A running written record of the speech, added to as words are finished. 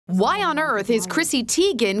Why on earth is Chrissy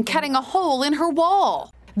Teigen cutting a hole in her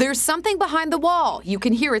wall? There's something behind the wall. You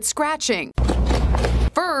can hear it scratching.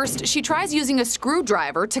 First, she tries using a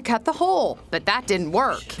screwdriver to cut the hole, but that didn't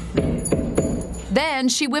work. Then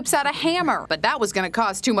she whips out a hammer, but that was going to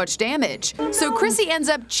cause too much damage. So Chrissy ends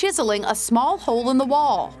up chiseling a small hole in the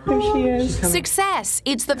wall. There she is. Success!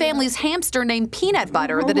 It's the family's hamster named Peanut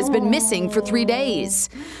Butter that has been missing for 3 days.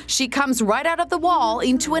 She comes right out of the wall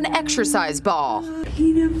into an exercise ball.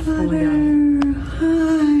 Peanut Butter,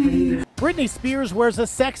 hi. Britney Spears wears a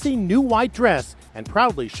sexy new white dress and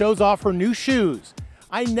proudly shows off her new shoes.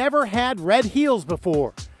 I never had red heels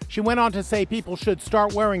before. She went on to say people should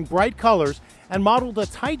start wearing bright colors and modeled a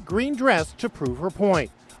tight green dress to prove her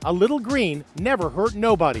point. A little green never hurt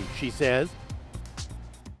nobody, she says.